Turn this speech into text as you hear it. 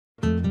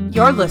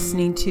You're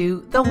listening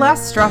to the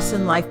Less Stress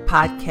in Life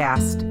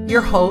podcast.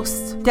 Your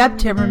hosts, Deb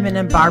Timmerman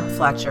and Barb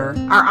Fletcher,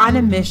 are on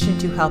a mission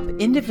to help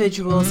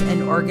individuals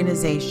and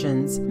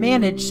organizations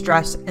manage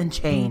stress and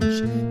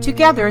change.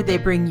 Together, they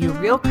bring you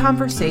real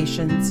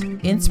conversations,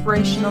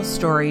 inspirational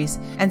stories,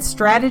 and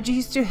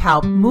strategies to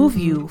help move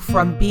you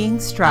from being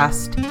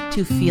stressed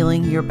to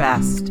feeling your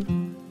best.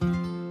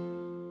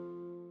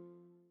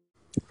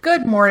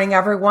 Good morning,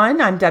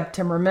 everyone. I'm Deb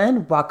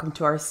Timmerman. Welcome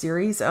to our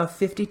series of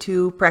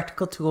 52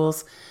 practical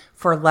tools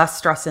for less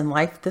stress in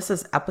life. This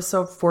is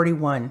episode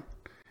 41.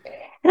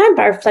 And I'm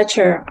Barb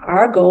Fletcher.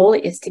 Our goal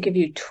is to give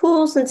you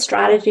tools and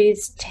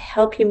strategies to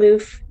help you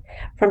move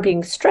from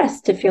being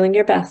stressed to feeling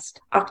your best.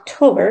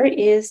 October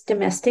is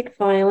Domestic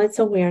Violence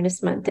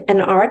Awareness Month,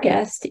 and our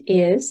guest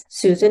is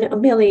Susan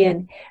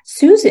Emilian.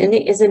 Susan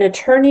is an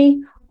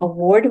attorney,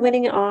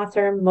 award-winning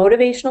author,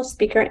 motivational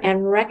speaker,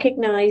 and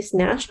recognized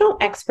national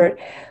expert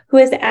who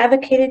has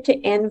advocated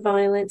to end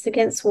violence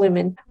against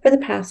women for the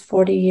past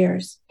 40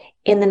 years.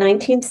 In the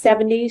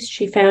 1970s,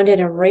 she founded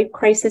a rape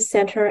crisis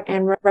center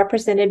and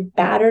represented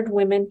battered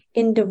women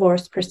in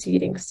divorce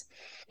proceedings.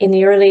 In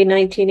the early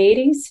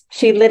 1980s,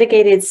 she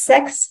litigated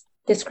sex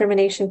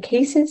discrimination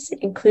cases,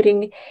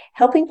 including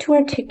helping to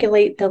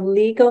articulate the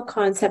legal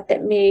concept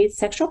that made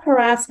sexual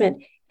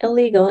harassment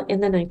illegal in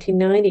the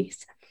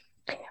 1990s.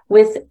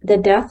 With the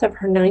death of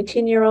her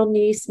 19-year-old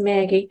niece,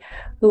 Maggie,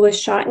 who was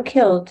shot and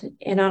killed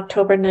in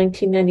October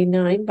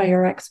 1999 by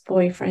her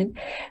ex-boyfriend,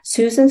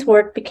 Susan's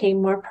work became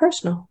more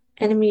personal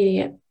and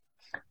immediate.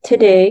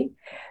 Today,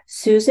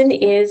 Susan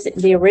is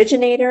the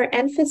originator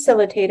and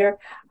facilitator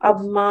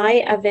of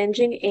My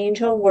Avenging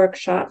Angel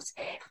workshops,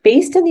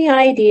 based on the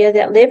idea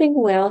that living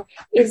well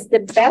is the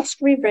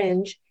best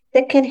revenge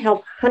that can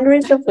help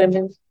hundreds of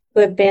women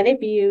who have been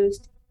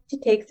abused to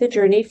take the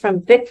journey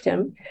from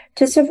victim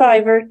to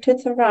survivor to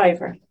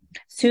thriver.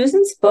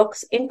 Susan's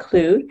books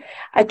include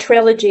a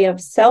trilogy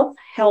of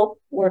self-help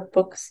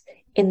workbooks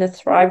in the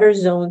Thriver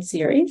Zone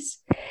series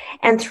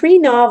and 3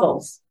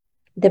 novels,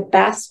 the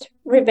Best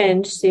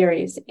Revenge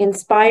series,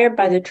 inspired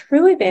by the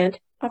true event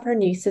of her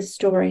niece's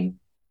story.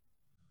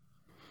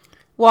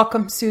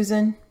 Welcome,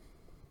 Susan.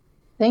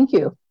 Thank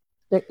you.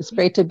 It's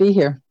great to be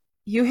here.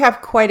 You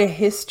have quite a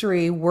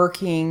history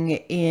working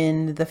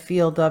in the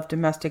field of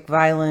domestic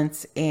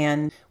violence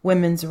and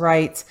women's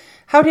rights.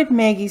 How did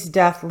Maggie's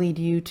death lead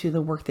you to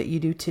the work that you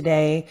do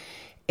today?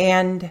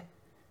 And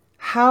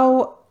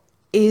how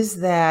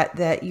is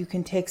that you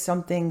can take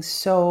something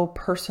so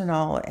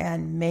personal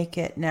and make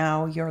it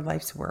now your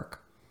life's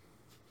work?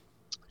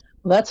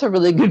 Well, that's a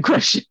really good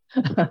question.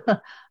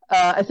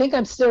 I think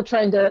I'm still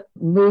trying to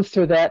move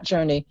through that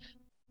journey.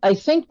 I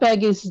think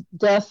Maggie's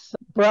death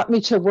brought me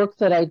to work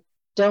that I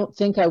don't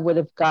think I would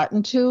have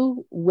gotten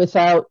to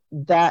without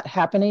that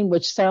happening,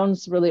 which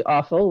sounds really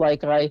awful.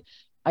 Like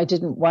I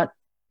didn't want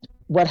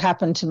what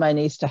happened to my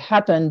niece to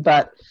happen,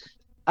 but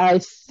I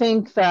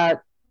think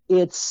that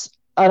it's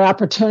an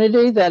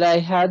opportunity that I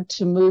had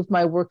to move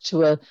my work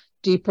to a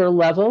deeper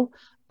level.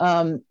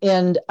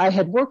 And I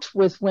had worked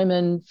with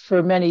women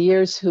for many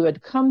years who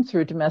had come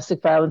through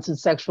domestic violence and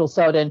sexual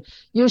assault. And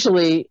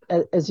usually,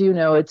 as you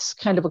know, it's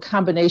kind of a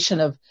combination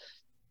of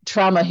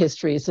trauma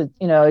histories.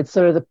 It's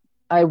sort of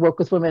I work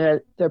with women,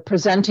 their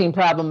presenting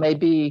problem may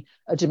be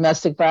a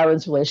domestic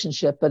violence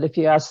relationship, but if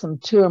you ask them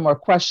 2 or more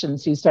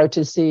questions, you start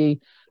to see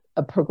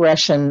a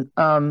progression,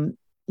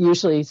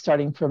 usually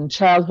starting from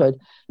childhood.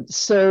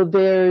 So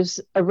there's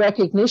a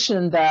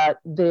recognition that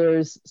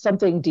there's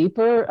something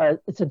deeper.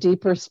 It's a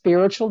deeper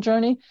spiritual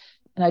journey.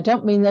 And I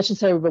don't mean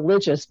necessarily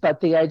religious,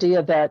 but the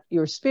idea that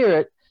your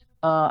spirit,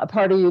 a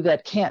part of you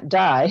that can't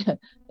die,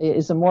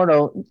 is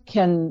immortal,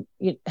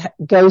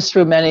 goes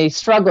through many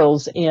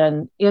struggles,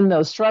 and in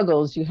those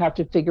struggles you have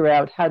to figure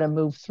out how to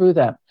move through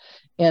them,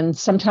 and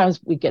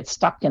sometimes we get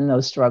stuck in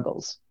those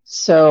struggles.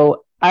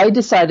 So I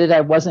decided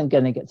I wasn't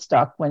going to get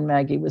stuck when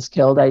Maggie was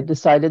killed. I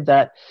decided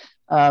that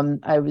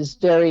I was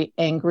very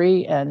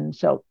angry and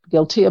felt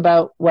guilty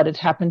about what had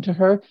happened to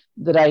her,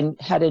 that I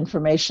had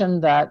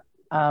information that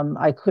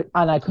I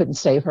couldn't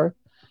save her,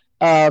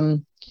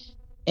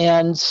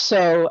 and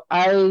so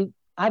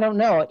I don't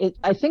know.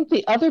 I think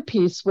the other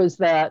piece was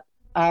that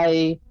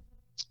the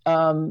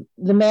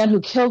man who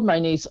killed my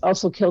niece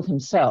also killed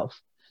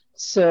himself.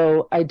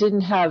 So I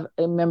didn't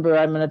remember,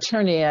 I'm an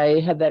attorney, I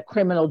had that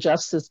criminal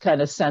justice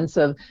kind of sense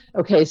of,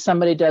 okay,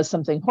 somebody does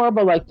something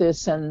horrible like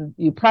this and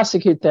you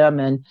prosecute them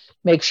and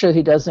make sure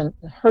he doesn't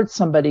hurt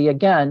somebody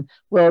again.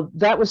 Well,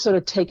 that was sort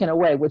of taken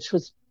away, which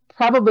was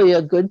probably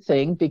a good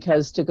thing,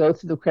 because to go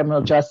through the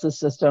criminal justice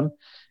system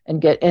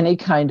and get any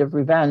kind of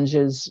revenge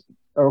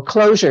or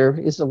closure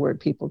is the word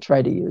people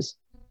try to use,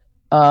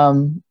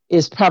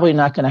 is probably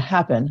not going to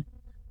happen.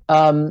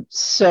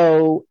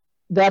 So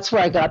that's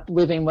where I got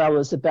living well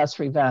as the best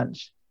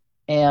revenge.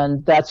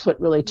 And that's what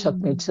really took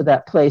me to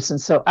that place. And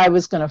so I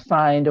was going to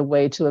find a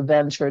way to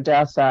avenge her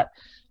death, that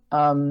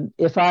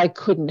if I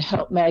couldn't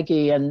help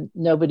Maggie and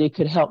nobody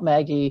could help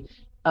Maggie,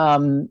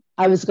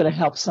 I was going to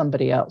help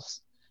somebody else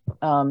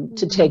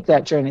to take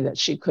that journey that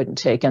she couldn't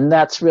take. And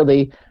that's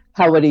really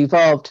how it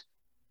evolved.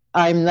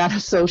 I'm not a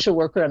social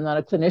worker, I'm not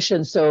a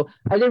clinician, so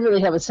I didn't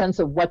really have a sense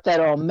of what that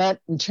all meant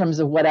in terms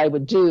of what I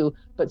would do.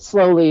 But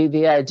slowly,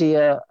 the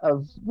idea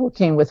of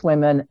working with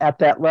women at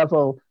that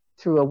level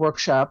through a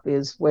workshop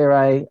is where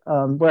I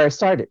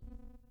started.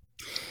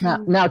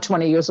 Now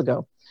 20 years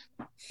ago.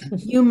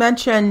 You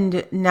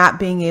mentioned not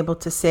being able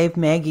to save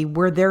Maggie.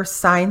 Were there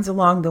signs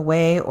along the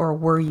way, or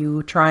were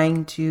you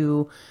trying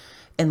to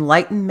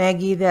enlighten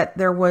Maggie that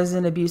there was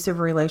an abusive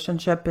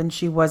relationship and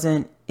she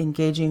wasn't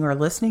engaging or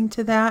listening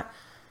to that?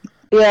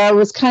 Yeah, it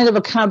was kind of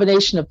a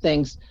combination of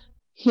things.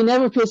 He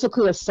never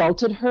physically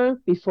assaulted her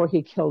before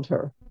he killed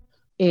her.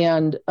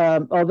 And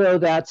although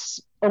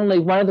that's only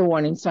one of the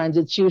warning signs,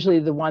 it's usually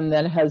the one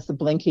that has the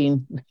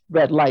blinking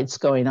red lights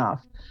going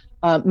off.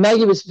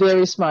 Maggie was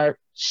very smart.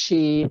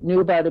 She knew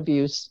about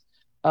abuse.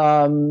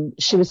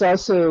 She was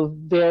also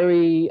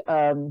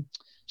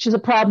she's a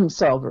problem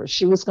solver.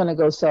 She was going to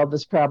go solve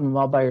this problem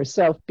all by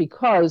herself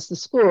because the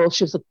school,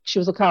 she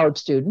was a college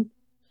student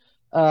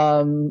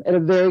at a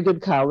very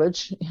good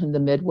college in the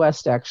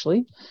Midwest,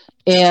 actually.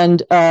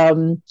 And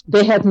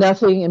they had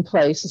nothing in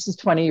place. This is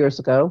 20 years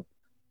ago.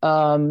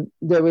 When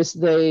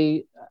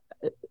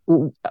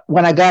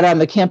I got on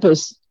the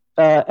campus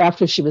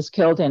after she was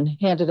killed and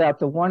handed out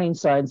the warning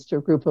signs to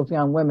a group of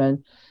young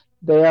women,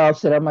 they all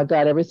said, "Oh my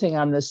God, everything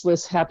on this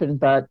list happened,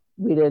 but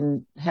we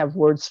didn't have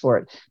words for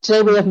it."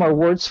 Today we have more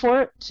words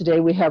for it. Today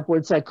we have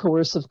words like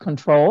coercive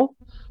control,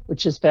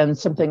 which has been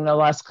something in the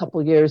last couple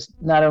of years,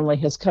 not only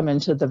has come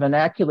into the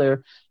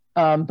vernacular,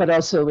 but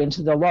also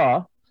into the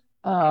law.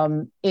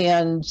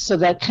 And so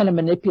that kind of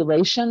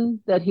manipulation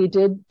that he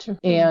did to her.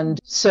 And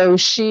so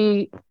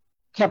she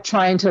kept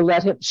trying to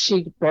let him,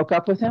 she broke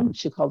up with him.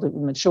 She called him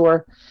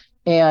immature,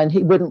 and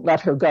he wouldn't let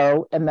her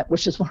go,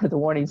 which is one of the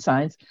warning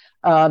signs.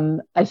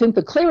 I think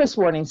the clearest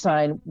warning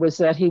sign was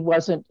that he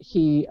wasn't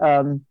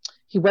going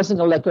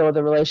to let go of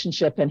the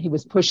relationship, and he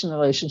was pushing the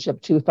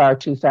relationship too far,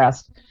 too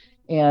fast.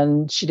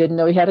 And she didn't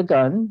know he had a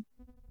gun.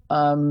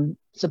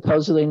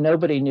 Supposedly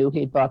nobody knew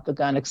he'd bought the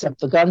gun except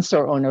the gun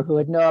store owner, who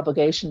had no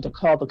obligation to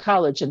call the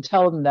college and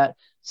tell them that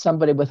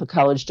somebody with a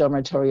college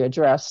dormitory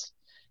address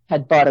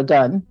had bought a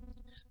gun.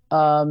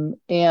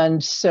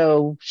 And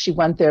so she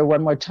went there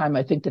one more time,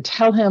 I think, to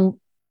tell him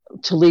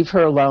to leave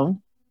her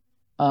alone,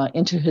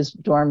 into his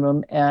dorm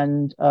room,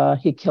 and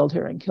he killed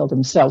her and killed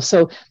himself.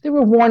 So there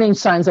were warning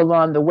signs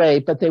along the way,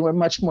 but they were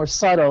much more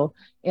subtle.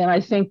 And I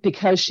think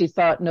because she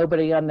thought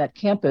nobody on that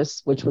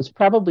campus, which was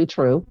probably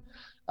true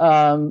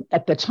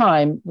at the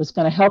time, was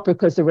going to help her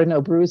because there were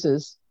no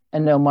bruises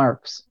and no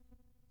marks,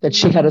 that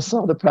she had to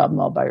solve the problem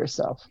all by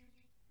herself.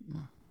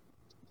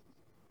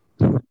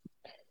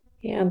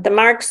 Yeah, the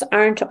marks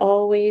aren't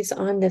always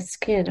on the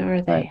skin,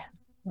 are they?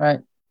 Right.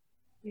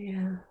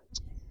 Yeah.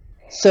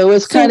 So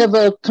it's kind of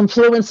a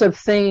confluence of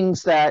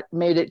things that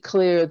made it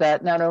clear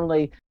that not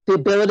only the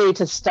ability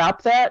to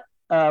stop that,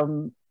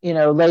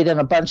 laid on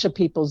a bunch of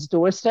people's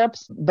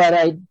doorsteps, but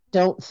I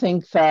don't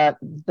think that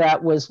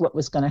was what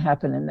was going to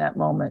happen in that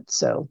moment.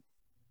 So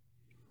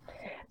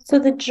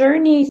the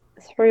journey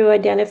through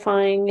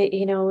identifying,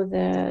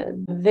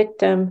 the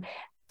victim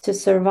to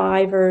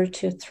survivor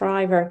to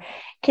thriver.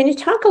 Can you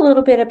talk a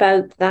little bit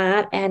about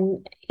that?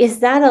 And is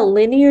that a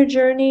linear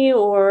journey,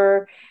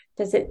 or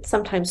does it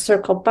sometimes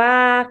circle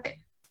back?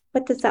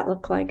 What does that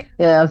look like?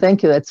 Yeah,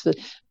 thank you.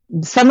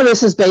 Some of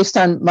this is based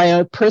on my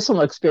own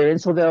personal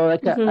experience, although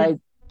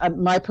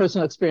my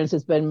personal experience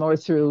has been more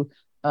through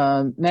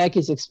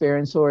Maggie's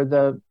experience or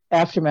the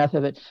aftermath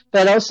of it.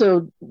 But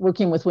also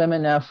working with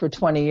women now for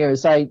 20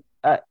 years, I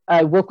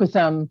work with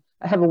them.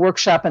 I have a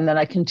workshop, and then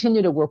I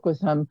continue to work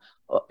with them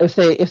if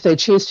they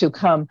choose to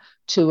come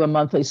to a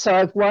monthly. So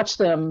I've watched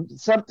them,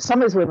 some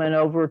of these women,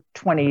 over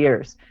 20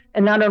 years,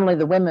 and not only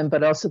the women,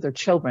 but also their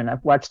children.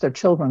 I've watched their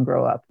children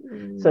grow up.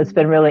 So it's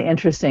been really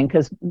interesting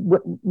because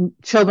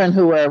children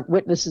who are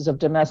witnesses of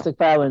domestic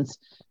violence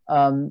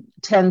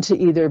tend to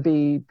either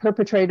be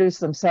perpetrators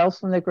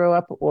themselves when they grow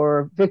up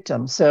or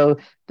victims. So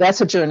that's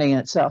a journey in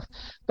itself.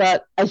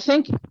 But I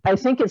think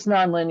it's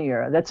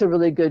nonlinear. That's a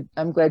really good,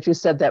 I'm glad you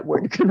said that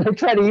word because I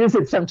try to use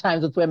it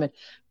sometimes with women.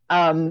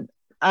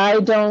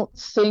 I don't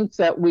think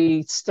that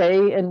we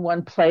stay in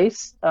one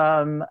place.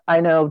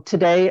 I know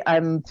today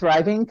I'm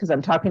thriving because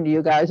I'm talking to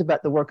you guys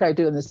about the work I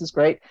do, and this is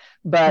great,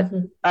 but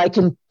I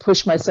can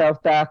push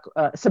myself back.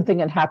 Something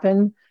can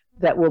happen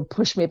that will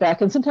push me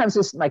back. And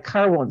sometimes my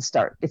car won't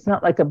start. It's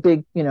not like a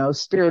big,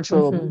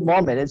 spiritual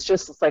moment.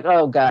 It's like,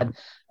 oh God,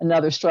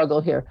 another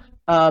struggle here.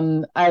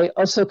 I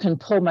also can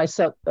pull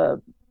myself,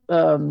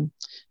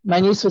 my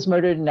niece was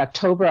murdered in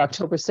October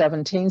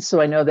 17th. So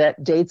I know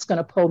that date's going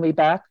to pull me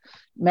back.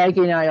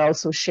 Maggie and I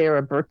also share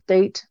a birth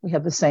date. We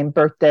have the same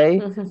birthday.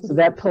 So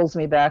that pulls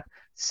me back.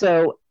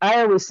 So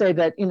I always say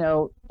that,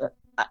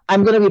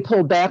 I'm going to be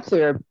pulled back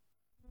there.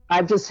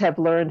 I just have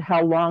learned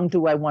how long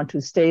do I want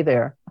to stay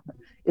there?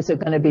 Is it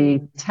going to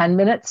be 10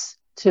 minutes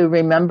to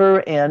remember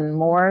and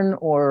mourn,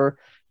 or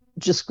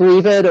just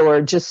grieve it,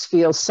 or just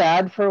feel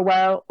sad for a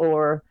while,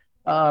 or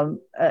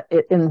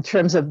in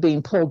terms of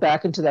being pulled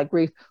back into that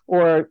grief,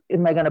 or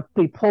am I going to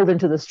be pulled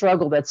into the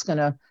struggle that's going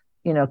to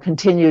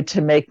continue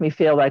to make me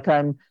feel like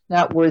I'm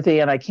not worthy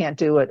and I can't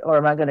do it, or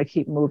am I going to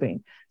keep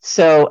moving?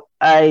 So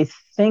I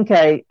think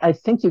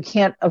you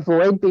can't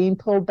avoid being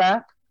pulled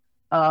back.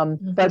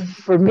 But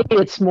for me,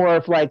 it's more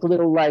of like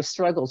little life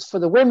struggles. For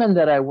the women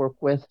that I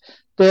work with,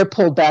 they're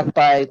pulled back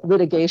by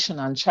litigation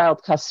on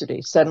child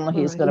custody. Suddenly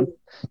he's going to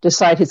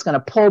decide he's going to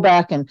pull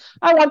back and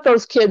I want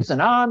those kids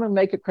and I'm going to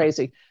make it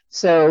crazy.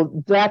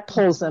 So that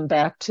pulls them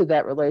back to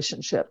that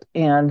relationship,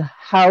 and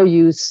how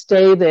you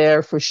stay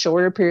there for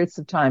shorter periods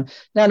of time,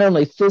 not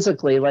only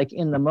physically, like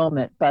in the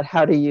moment, but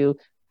how do you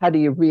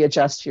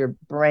readjust your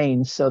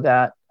brain so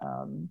that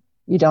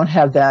you don't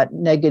have that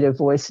negative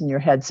voice in your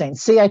head saying,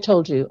 see, I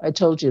told you,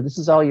 this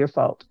is all your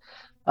fault.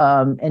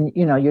 And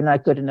you're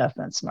not good enough,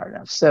 not smart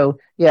enough. So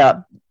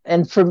yeah.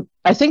 And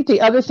I think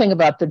the other thing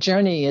about the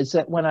journey is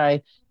that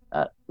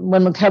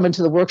when we come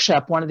into the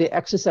workshop, one of the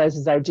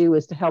exercises I do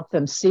is to help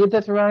them see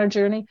that they're on a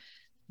journey.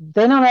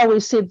 They don't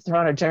always see that they're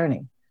on a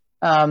journey.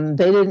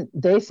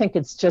 They think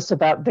it's just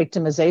about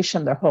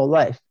victimization their whole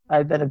life.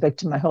 I've been a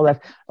victim my whole life.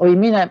 Oh, you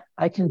mean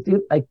I can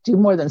do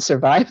more than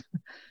survive?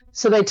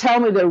 So they tell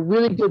me they're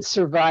really good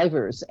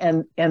survivors,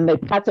 and they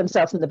pat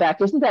themselves in the back.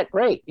 Isn't that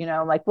great?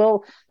 I'm like,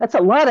 well, that's a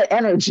lot of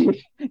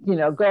energy,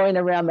 going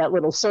around that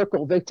little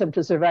circle, victim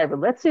to survivor.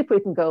 Let's see if we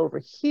can go over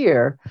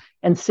here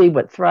and see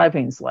what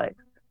thriving's like.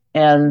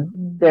 And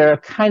they're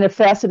kind of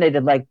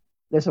fascinated, like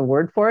there's a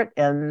word for it,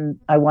 and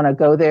I want to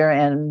go there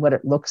and what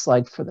it looks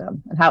like for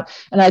them,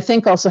 and I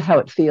think also how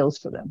it feels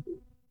for them.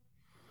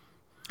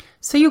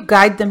 So you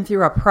guide them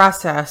through a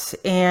process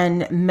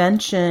and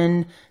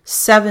mention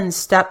 7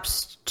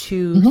 steps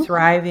to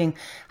thriving.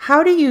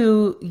 How do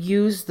you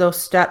use those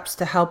steps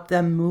to help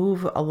them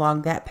move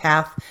along that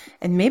path,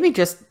 and maybe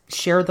just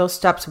share those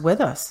steps with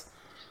us?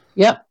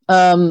 Yep.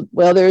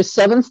 Well, there's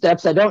 7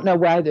 steps. I don't know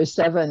why there's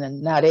 7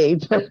 and not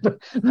 8,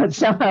 but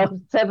somehow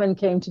 7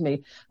 came to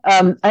me.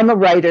 I'm a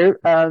writer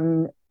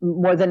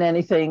more than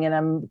anything, and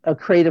I'm a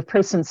creative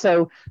person.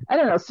 So I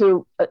don't know,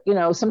 through,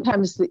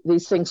 sometimes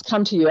these things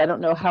come to you. I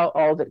don't know how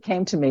all that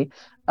came to me.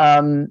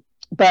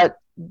 But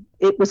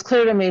it was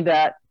clear to me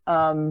that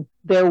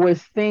there were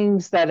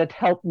things that had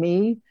helped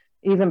me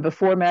even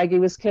before Maggie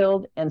was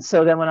killed. And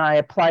so then when I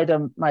applied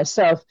them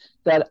myself,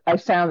 that I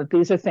found that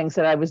these are things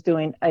that I was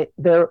doing. I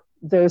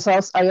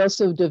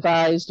also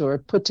devised or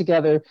put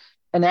together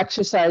an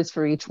exercise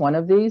for each one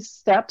of these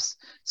steps.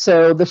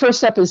 So the first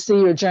step is see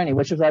your journey,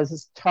 which is what I was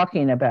just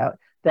talking about,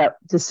 that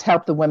just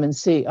help the women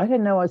see, I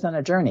didn't know I was on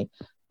a journey.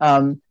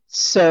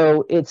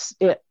 So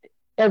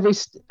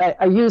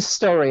I use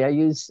story. I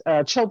use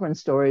children's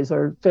stories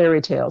or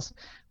fairy tales.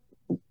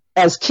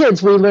 As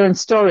kids, we learn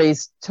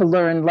stories to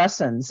learn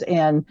lessons.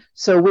 And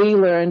so we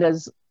learned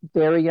as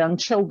very young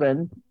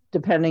children,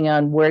 depending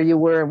on where you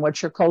were and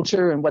what your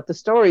culture and what the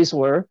stories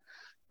were,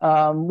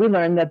 we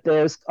learned that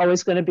there's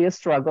always going to be a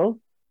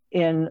struggle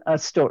in a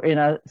story,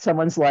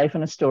 someone's life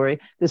in a story.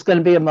 There's going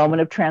to be a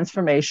moment of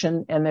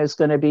transformation, and there's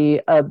going to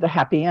be the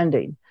happy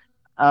ending.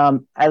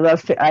 I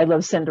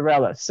love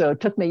Cinderella. So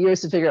it took me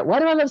years to figure out, why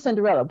do I love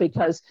Cinderella?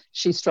 Because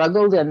she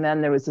struggled, and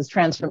then there was this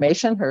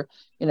transformation.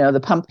 The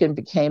pumpkin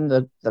became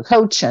the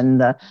coach, and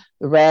the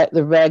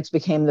rags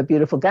became the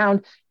beautiful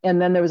gown.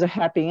 And then there was a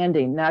happy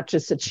ending, not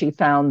just that she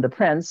found the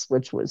prince,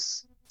 which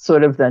was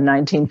sort of the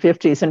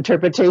 1950s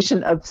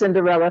interpretation of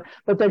Cinderella,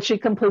 but that she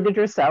completed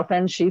herself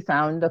and she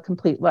found a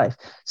complete life.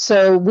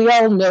 So we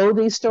all know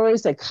these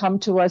stories. They come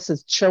to us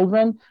as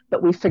children,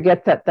 but we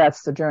forget that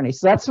that's the journey.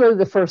 So that's really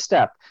the first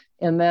step.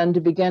 And then to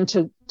begin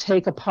to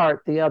take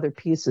apart the other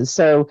pieces.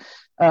 So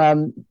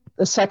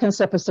the second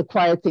step is to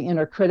quiet the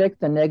inner critic,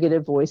 the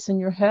negative voice in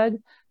your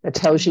head that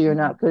tells you you're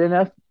not good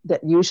enough,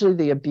 that usually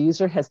the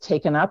abuser has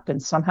taken up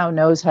and somehow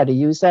knows how to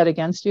use that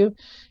against you.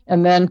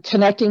 And then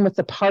connecting with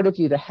the part of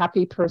you, the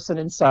happy person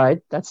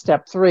inside. That's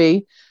step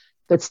 3,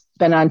 that's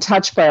been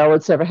untouched by all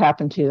that's ever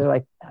happened to you. They're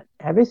like,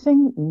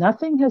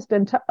 nothing has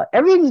been,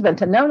 everything's been,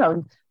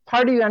 no,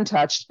 part of you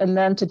untouched. And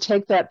then to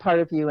take that part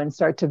of you and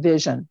start to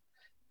vision.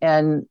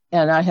 And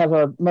I have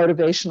a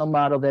motivational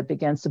model that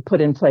begins to put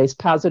in place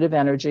positive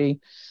energy,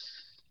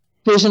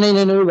 visioning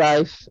a new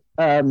life,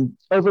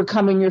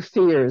 overcoming your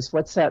fears.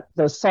 What's that?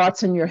 Those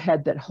thoughts in your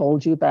head that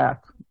hold you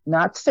back.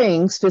 Not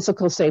things.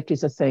 Physical safety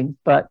is a thing,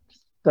 but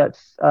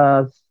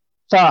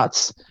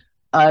thoughts.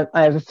 I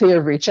have a fear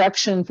of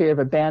rejection, fear of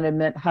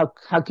abandonment.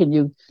 How can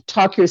you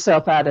talk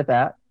yourself out of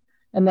that?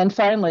 And then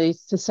finally,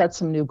 to set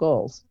some new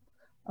goals.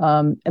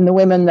 And the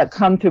women that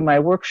come through my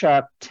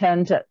workshop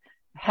tend to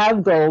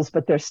have goals,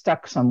 but they're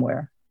stuck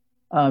somewhere.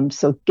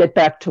 So get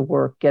back to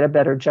work, get a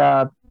better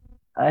job.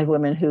 I have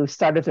women who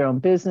started their own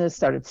business,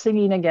 started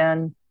singing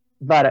again,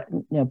 bought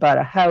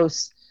a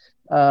house,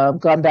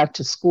 gone back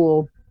to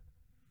school.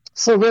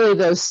 So really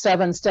those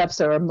 7 steps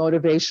are a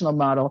motivational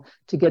model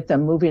to get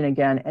them moving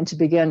again, and to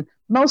begin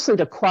mostly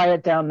to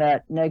quiet down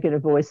that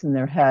negative voice in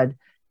their head,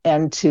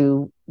 and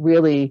to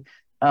really,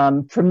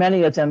 for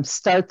many of them,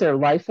 start their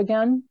life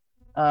again,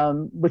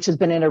 which has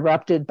been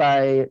interrupted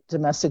by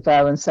domestic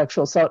violence,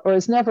 sexual assault, or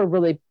has never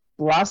really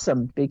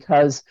blossomed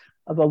because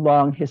of a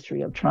long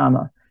history of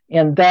trauma.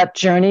 And that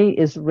journey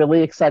is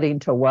really exciting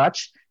to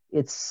watch.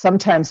 It's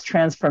sometimes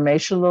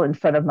transformational in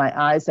front of my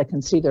eyes. I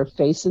can see their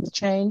faces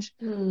change,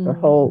 their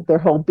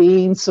whole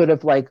being sort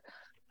of like,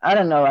 I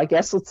don't know, I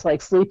guess it's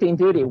like Sleeping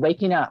Beauty,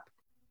 waking up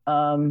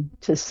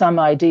to some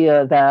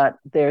idea that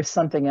there's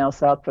something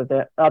else out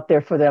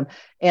there for them.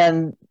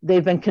 And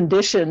they've been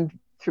conditioned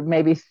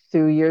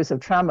through years of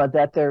trauma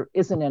that there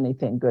isn't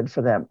anything good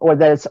for them, or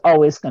that it's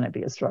always going to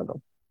be a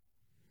struggle.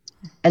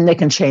 And they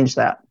can change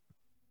that.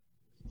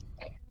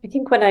 I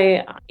think what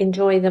I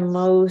enjoy the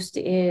most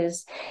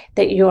is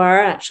that you are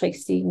actually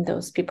seeing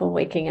those people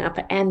waking up.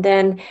 And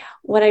then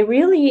what I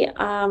really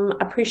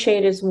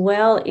appreciate as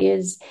well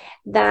is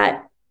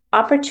that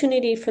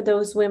opportunity for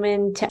those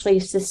women to actually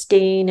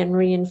sustain and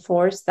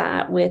reinforce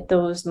that with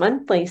those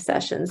monthly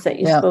sessions that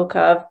you spoke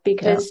of,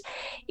 because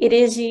it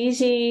is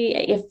easy,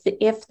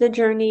 if the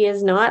journey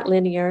is not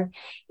linear,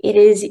 it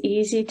is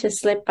easy to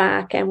slip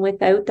back, and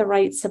without the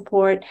right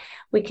support,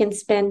 we can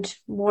spend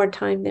more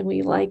time than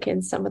we like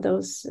in some of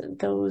those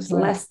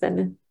less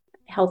than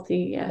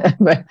healthy.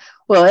 Right.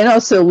 Well, and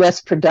also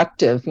less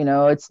productive.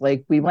 It's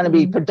like we want to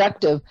be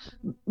productive.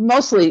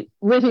 Mostly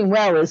living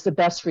well is the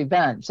best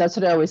revenge. That's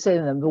what I always say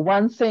to them. The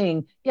one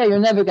thing, you're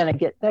never going to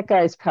get, that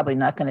guy's probably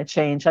not going to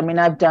change. I mean,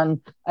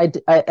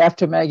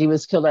 after Maggie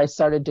was killed, I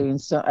started doing,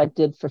 so I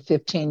did for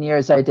 15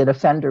 years, I did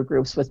offender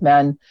groups with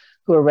men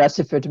who are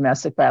arrested for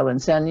domestic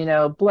violence.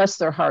 And, bless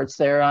their hearts,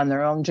 they're on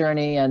their own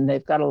journey and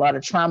they've got a lot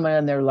of trauma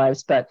in their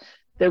lives, but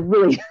they're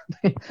really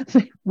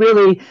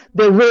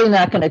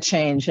not going to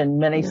change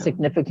in any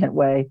significant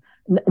way,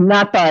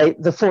 not by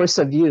the force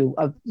of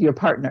your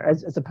partner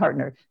as a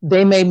partner.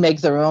 They may make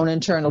their own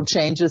internal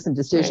changes and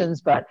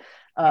decisions, but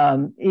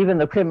even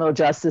the criminal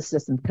justice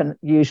system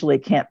usually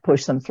can't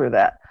push them through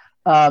that.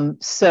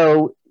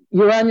 So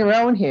you're on your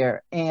own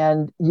here,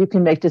 and you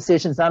can make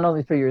decisions not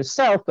only for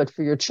yourself, but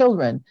for your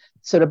children.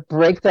 So to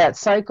break that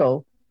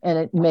cycle, and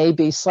it may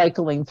be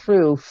cycling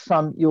through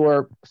from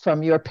your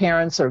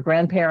parents or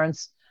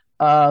grandparents,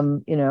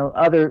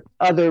 other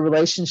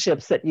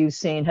relationships that you've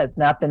seen have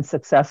not been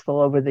successful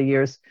over the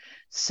years.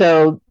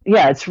 So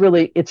it's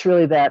really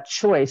that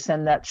choice,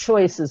 and that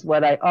choice is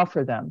what I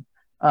offer them.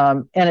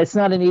 And it's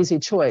not an easy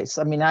choice.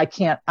 I mean, I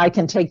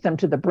can take them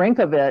to the brink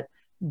of it,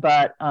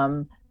 but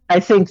I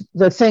think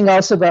the thing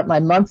also about my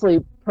monthly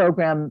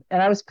program,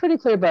 and I was pretty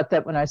clear about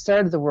that when I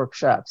started the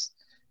workshops,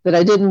 that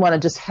I didn't want to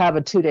just have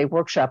a 2-day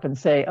workshop and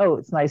say, oh,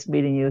 it's nice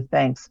meeting you,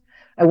 thanks.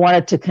 I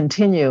wanted to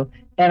continue.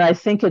 And I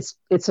think it's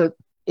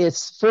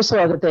first of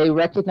all that they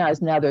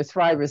recognize now they're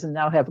thrivers and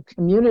now have a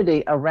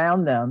community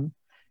around them,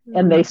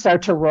 and they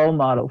start to role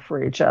model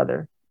for each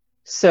other.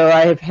 So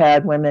I have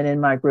had women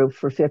in my group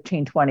for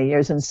 15, 20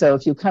 years. And so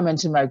if you come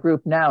into my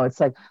group now, it's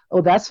like,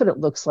 oh, that's what it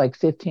looks like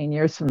 15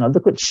 years from now.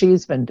 Look what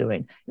she's been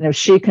doing. And if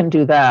she can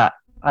do that,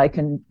 I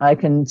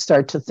can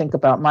start to think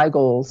about my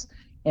goals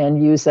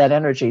and use that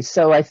energy.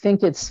 So I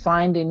think it's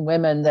finding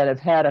women that have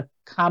had a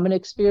common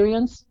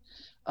experience,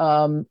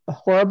 a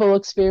horrible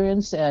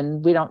experience,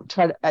 and we don't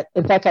try to,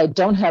 in fact, I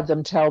don't have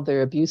them tell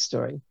their abuse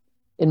story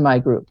in my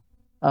group.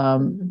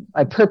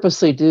 I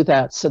purposely do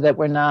that so that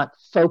we're not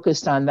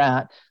focused on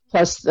that.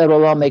 Plus,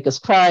 that'll all make us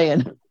cry,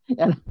 and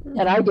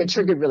I get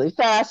triggered really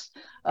fast.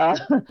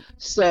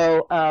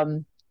 So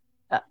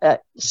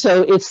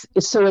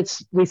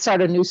we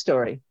start a new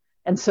story,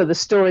 and so the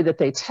story that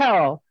they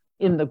tell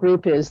in the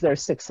group is their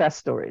success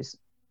stories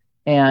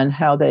and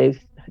how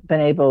they've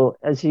been able,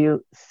 as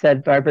you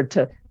said, Barbara,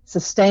 to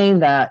sustain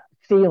that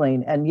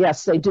feeling. And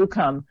yes, they do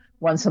come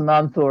once a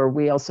month, or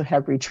we also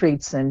have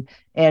retreats and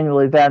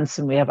annual events,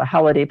 and we have a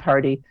holiday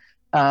party.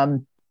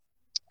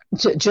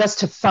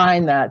 Just to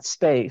find that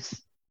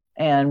space,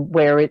 and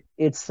where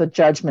it's the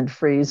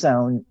judgment-free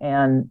zone,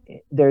 and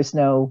there's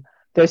no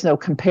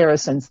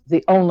comparisons.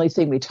 The only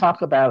thing we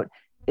talk about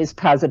is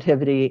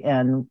positivity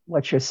and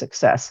what's your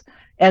success,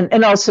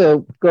 and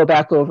also go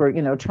back over,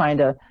 trying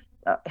to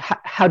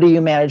how do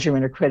you manage your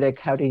inner critic?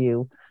 How do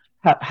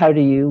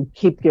you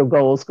keep your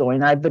goals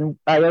going? I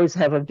always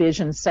have a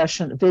vision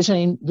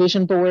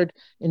board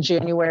in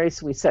January,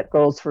 so we set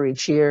goals for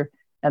each year,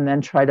 and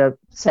then try to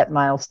set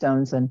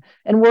milestones and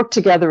work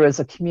together as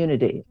a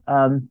community.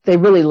 They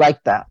really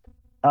like that.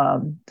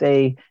 And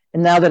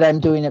now that I'm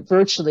doing it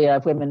virtually, I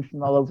have women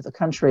from all over the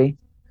country,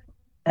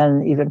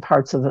 and even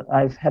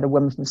I've had a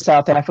woman from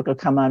South Africa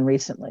come on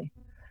recently.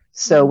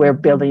 So we're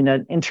building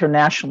an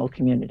international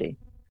community.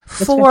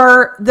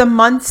 For the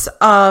months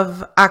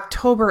of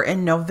October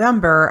and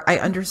November, I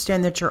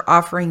understand that you're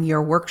offering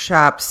your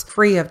workshops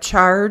free of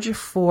charge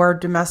for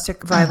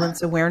Domestic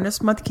Violence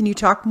Awareness Month. Can you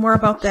talk more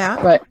about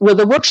that? Right. Well,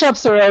 the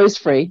workshops are always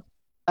free.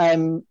 I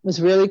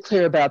was really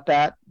clear about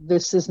that.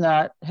 This is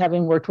not,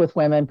 having worked with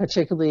women,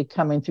 particularly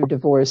coming through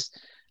divorce,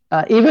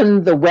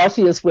 even the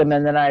wealthiest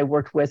women that I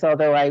worked with,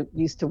 although I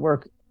used to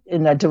work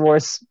in a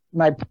divorce,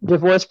 my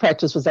divorce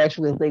practice was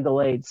actually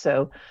legal aid.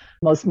 So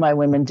most of my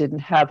women didn't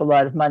have a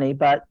lot of money,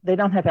 but they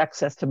don't have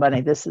access to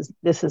money. This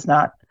is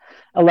not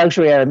a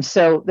luxury item.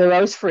 So they're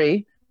always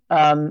free.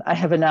 I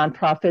have a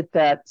nonprofit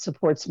that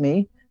supports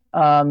me,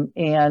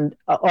 And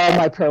all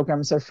my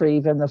programs are free,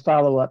 even the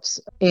follow-ups.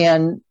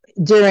 And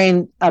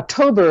during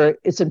October,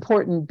 it's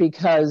important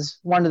because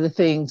one of the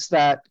things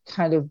that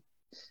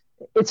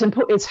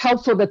it's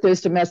helpful that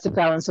there's domestic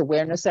violence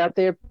awareness out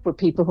there for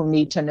people who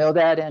need to know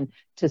that and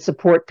to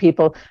support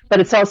people. But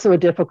it's also a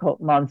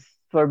difficult month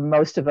for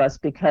most of us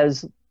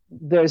because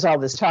there's all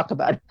this talk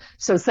about it.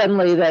 So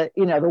suddenly the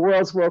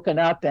world's woken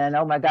up and,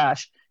 oh my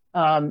gosh.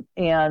 My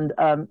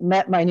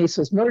niece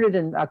was murdered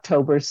in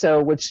October,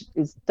 which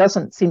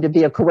doesn't seem to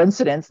be a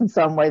coincidence in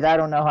some way. I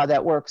don't know how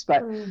that works,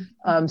 but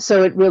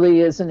so it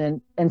really is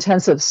an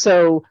intensive.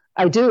 So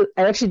I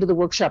actually do the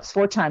workshops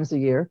 4 times a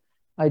year.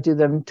 I do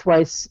them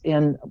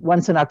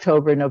once in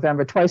October,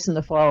 November, twice in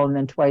the fall, and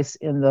then twice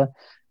in the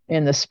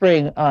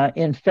spring,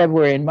 in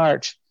February and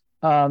March.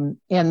 And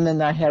then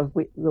I have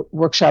the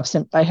workshops,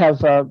 and I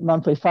have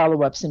monthly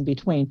follow-ups in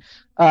between.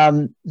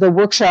 The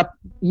workshop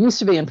used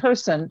to be in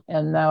person,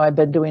 and now I've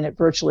been doing it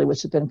virtually,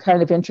 which has been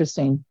kind of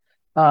interesting.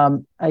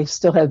 I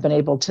still have been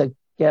able to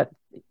get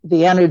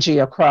the energy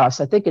across.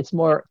 I think it's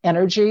more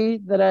energy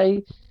that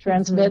I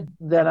transmit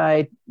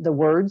than the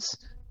words,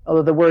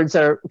 although the words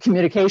are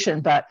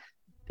communication, but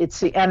it's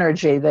the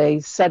energy. They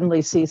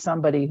suddenly see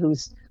somebody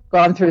who's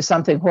gone through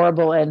something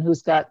horrible and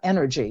who's got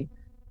energy,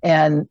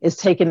 and is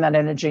taking that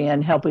energy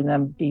and helping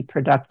them be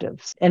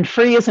productive. And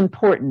free is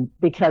important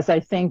because I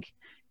think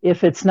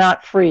if it's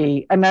not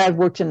free, I mean, I've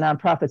worked in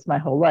nonprofits my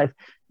whole life,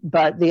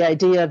 but the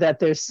idea that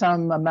there's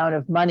some amount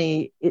of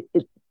money,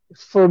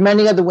 for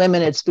many of the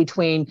women, it's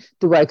between,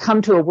 do I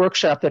come to a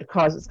workshop that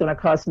it's going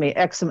to cost me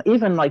X,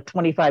 even like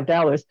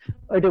 $25,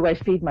 or do I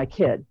feed my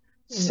kid?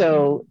 Mm-hmm.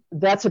 So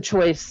that's a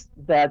choice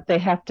that they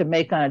have to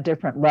make on a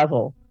different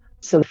level.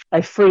 So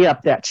I free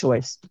up that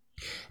choice.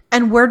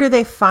 And where do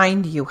they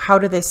find you? How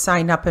do they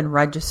sign up and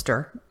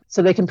register?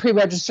 So they can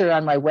pre-register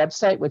on my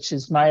website, which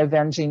is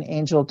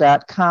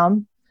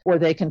myavengingangel.com, or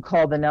they can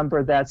call the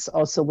number that's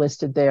also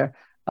listed there.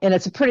 And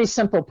it's a pretty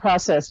simple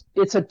process.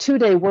 It's a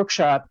 2-day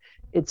workshop.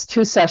 It's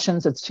 2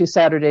 sessions. It's 2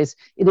 Saturdays.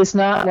 It is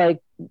not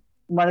like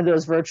one of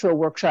those virtual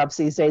workshops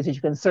these days that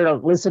you can sort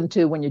of listen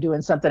to when you're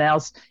doing something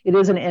else. It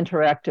is an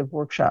interactive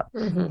workshop.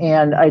 Mm-hmm.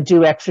 And I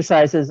do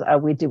exercises.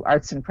 We do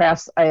arts and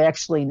crafts. I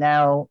actually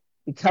now,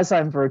 because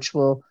I'm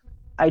virtual,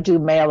 I do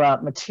mail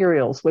out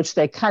materials, which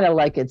they kind of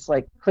like. It's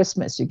like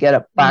Christmas. You get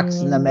a box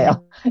in the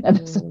mail, and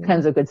there's all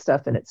kinds of good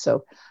stuff in it.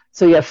 So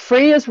yeah,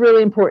 free is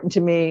really important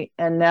to me.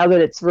 And now that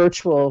it's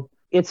virtual,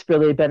 it's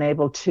really been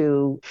able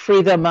to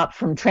free them up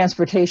from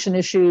transportation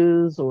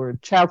issues or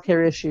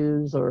childcare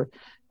issues, or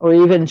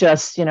even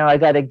just, I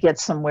got to get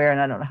somewhere and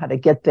I don't know how to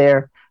get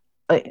there.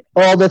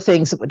 All the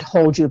things that would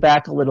hold you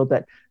back a little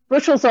bit.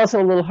 Virtual is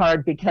also a little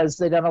hard because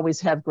they don't always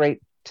have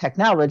great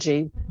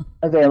technology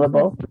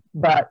available,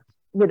 but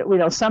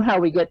somehow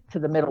we get to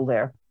the middle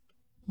there.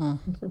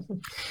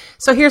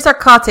 So here's our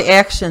call to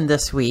action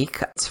this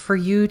week. It's for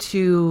you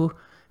to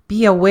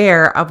be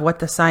aware of what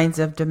the signs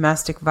of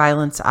domestic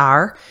violence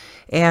are.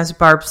 As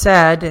Barb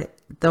said,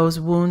 those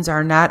wounds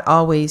are not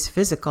always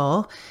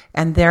physical,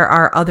 and there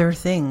are other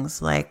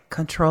things like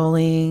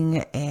controlling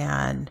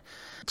and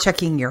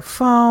checking your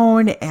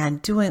phone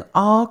and doing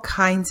all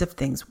kinds of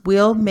things.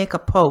 We'll make a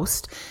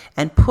post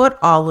and put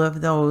all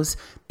of those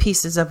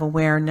pieces of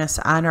awareness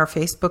on our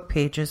Facebook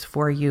pages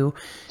for you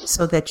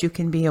so that you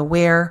can be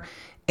aware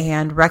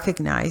and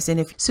recognize.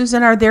 And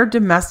Susan, are there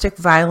domestic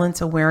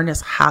violence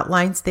awareness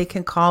hotlines they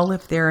can call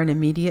if they're in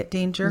immediate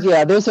danger?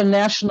 Yeah, there's a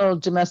national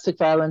domestic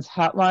violence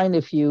hotline.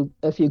 If you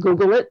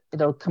Google it,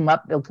 it'll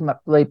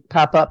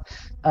pop up.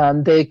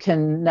 They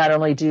can not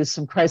only do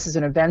some crisis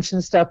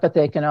intervention stuff, but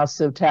they can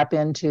also tap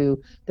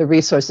into the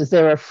resources.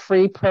 There are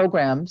free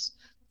programs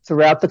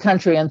throughout the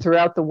country and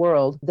throughout the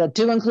world that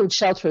do include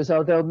shelters,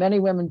 although many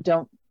women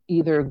don't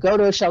either go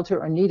to a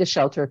shelter or need a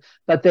shelter,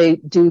 but they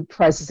do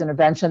crisis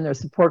intervention. There's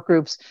support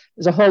groups.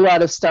 There's a whole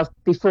lot of stuff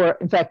before.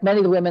 In fact, many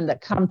of the women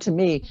that come to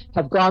me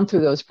have gone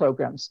through those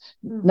programs,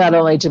 not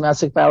only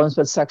domestic violence,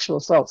 but sexual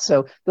assault.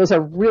 So those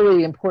are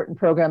really important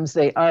programs.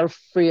 They are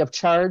free of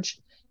charge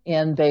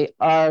and they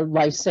are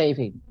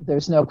life-saving.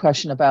 There's no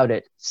question about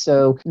it.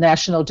 So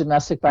National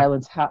Domestic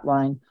Violence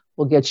Hotline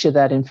will get you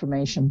that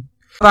information.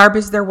 Barb,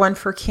 is there one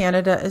for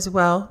Canada as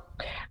well?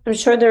 I'm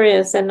sure there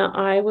is, and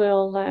I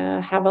will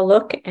have a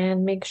look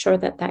and make sure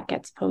that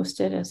gets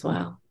posted as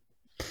well.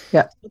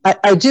 Yeah,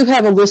 I do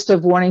have a list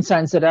of warning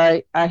signs that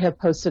I have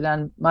posted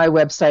on my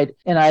website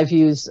and I've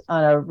used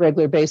on a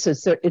regular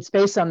basis. So it's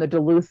based on the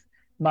Duluth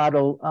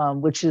model,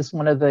 which is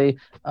one of the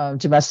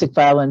domestic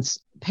violence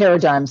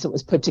paradigms that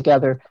was put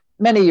together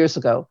many years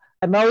ago.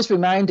 I'm always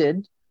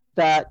reminded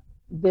that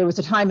there was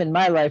a time in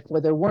my life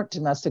where there weren't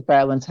domestic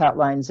violence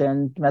hotlines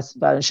and domestic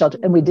violence shelter,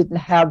 and we didn't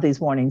have these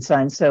warning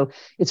signs. So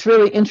it's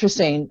really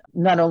interesting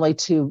not only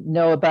to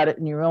know about it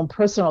in your own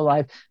personal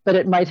life, but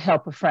it might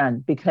help a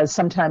friend, because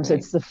sometimes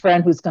it's the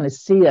friend who's going to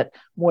see it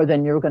more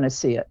than you're going to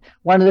see it.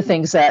 One of the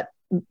things that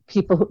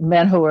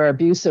men who are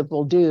abusive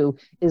will do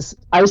is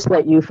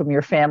isolate you from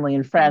your family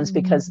and friends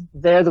because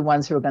they're the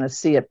ones who are going to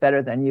see it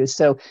better than you.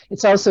 So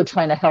it's also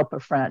trying to help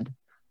a friend.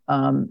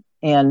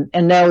 and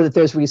know that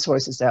there's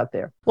resources out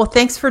there. Well,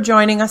 thanks for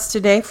joining us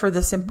today for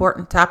this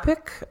important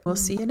topic. We'll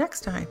see you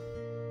next time.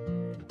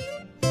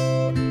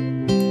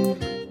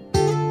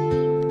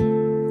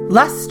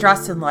 Less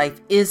stress in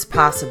life is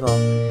possible.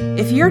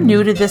 If you're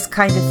new to this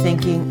kind of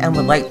thinking and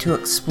would like to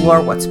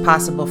explore what's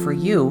possible for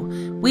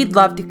you, we'd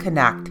love to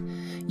connect.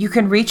 You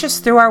can reach us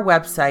through our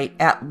website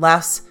at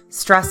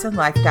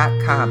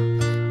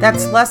lessstressinlife.com.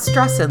 That's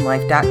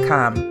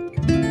lessstressinlife.com.